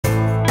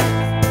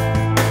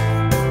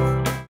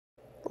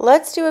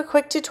Let's do a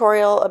quick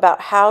tutorial about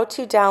how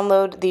to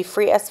download the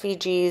free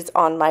SVGs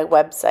on my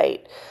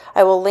website.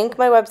 I will link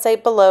my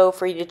website below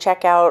for you to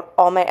check out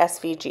all my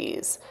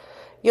SVGs.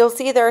 You'll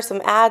see there are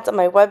some ads on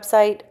my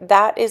website.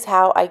 That is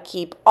how I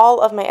keep all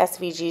of my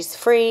SVGs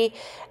free,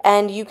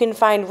 and you can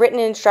find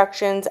written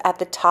instructions at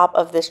the top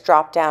of this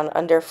drop-down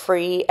under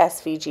free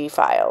SVG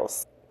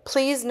files.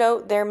 Please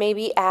note there may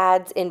be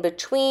ads in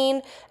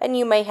between, and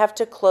you may have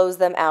to close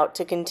them out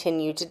to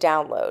continue to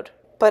download.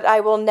 But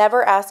I will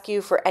never ask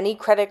you for any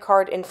credit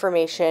card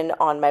information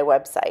on my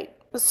website.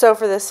 So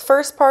for this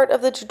first part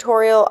of the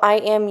tutorial, I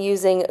am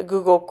using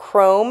Google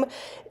Chrome.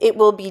 It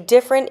will be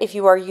different if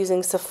you are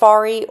using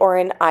Safari or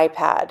an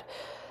iPad.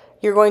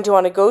 You're going to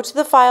want to go to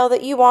the file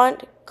that you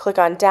want, click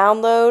on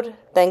Download,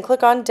 then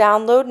click on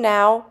Download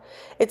Now.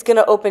 It's going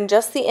to open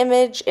just the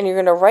image, and you're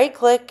going to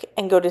right-click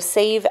and go to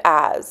Save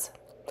As.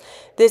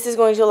 This is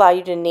going to allow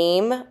you to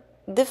name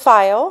the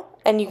file,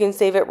 and you can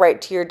save it right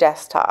to your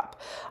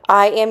desktop.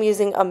 I am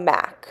using a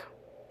Mac.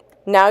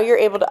 Now you're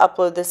able to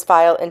upload this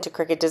file into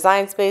Cricut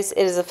Design Space.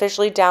 It is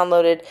officially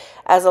downloaded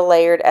as a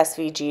layered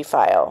SVG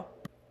file.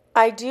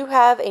 I do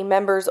have a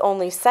members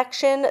only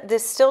section.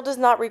 This still does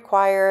not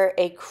require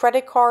a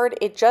credit card.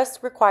 It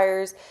just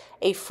requires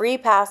a free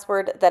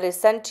password that is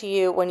sent to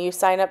you when you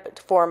sign up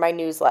for my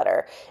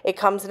newsletter. It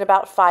comes in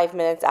about 5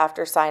 minutes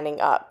after signing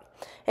up.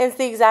 And it's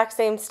the exact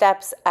same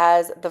steps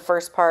as the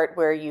first part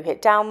where you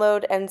hit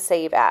download and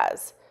save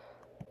as.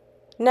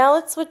 Now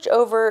let's switch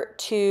over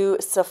to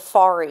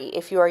Safari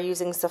if you are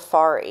using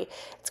Safari.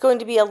 It's going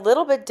to be a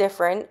little bit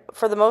different.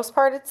 For the most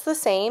part, it's the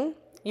same.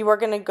 You are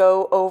going to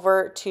go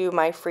over to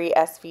my free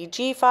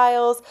SVG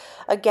files.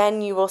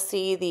 Again, you will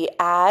see the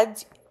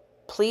ads.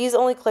 Please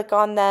only click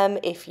on them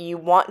if you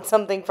want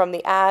something from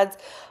the ads.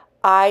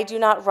 I do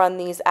not run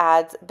these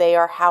ads. They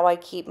are how I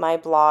keep my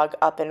blog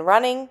up and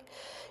running.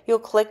 You'll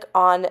click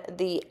on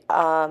the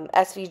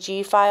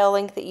SVG file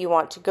link that you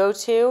want to go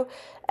to,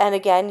 and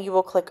again you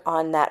will click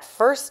on that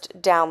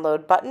first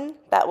download button.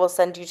 That will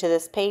send you to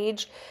this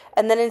page,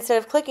 and then instead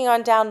of clicking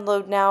on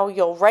download now,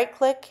 you'll right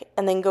click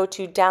and then go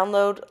to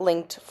download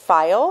linked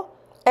file,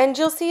 and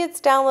you'll see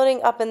it's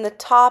downloading up in the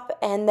top,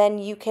 and then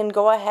you can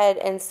go ahead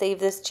and save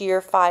this to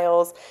your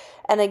files,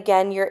 and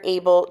again you're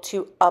able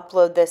to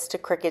upload this to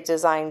Cricut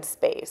Design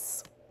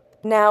Space.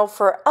 Now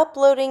for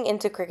uploading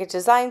into Cricut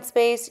Design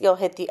Space, you'll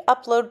hit the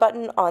upload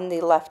button on the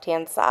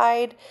left-hand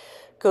side,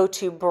 go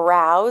to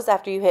browse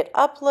after you hit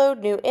upload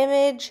new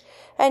image,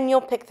 and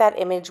you'll pick that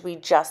image we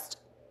just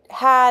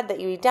had that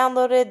you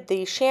downloaded,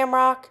 the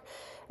shamrock,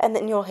 and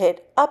then you'll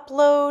hit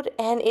upload,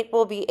 and it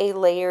will be a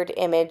layered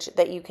image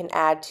that you can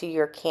add to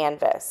your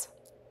canvas.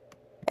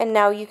 And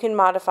now you can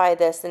modify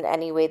this in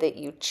any way that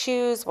you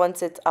choose.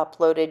 Once it's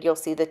uploaded, you'll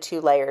see the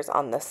 2 layers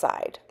on the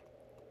side.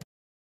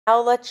 Now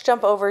let's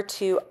jump over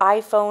to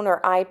iPhone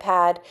or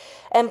iPad,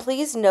 and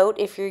please note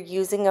if you're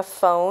using a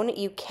phone,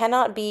 you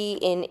cannot be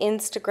in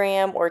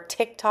Instagram or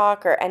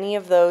TikTok or any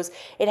of those.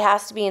 It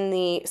has to be in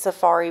the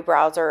Safari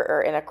browser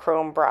or in a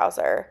Chrome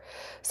browser.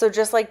 So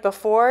just like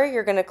before,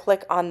 you're going to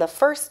click on the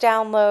first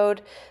download,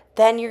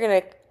 then you're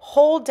going to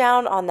hold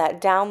down on that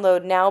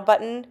download now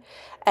button,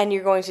 and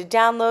you're going to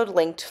download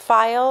linked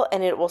file,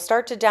 and it will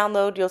start to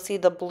download. You'll see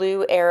the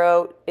blue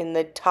arrow in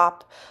the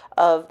top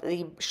of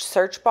the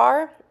search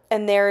bar.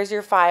 And there is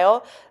your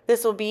file.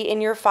 This will be in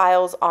your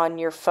files on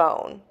your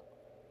phone.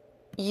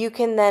 You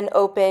can then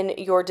open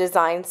your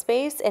design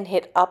space and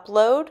hit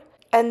upload,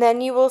 and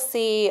then you will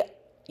see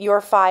your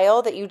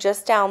file that you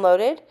just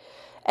downloaded,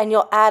 and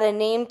you'll add a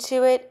name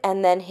to it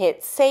and then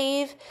hit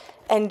save.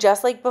 And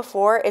just like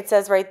before, it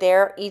says right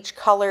there, each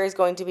color is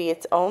going to be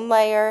its own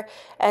layer,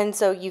 and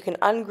so you can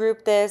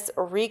ungroup this,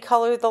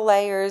 recolor the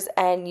layers,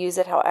 and use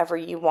it however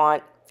you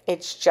want.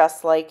 It's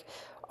just like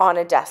on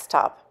a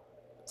desktop.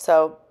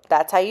 So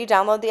that's how you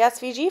download the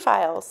SVG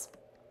files.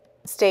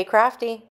 Stay crafty.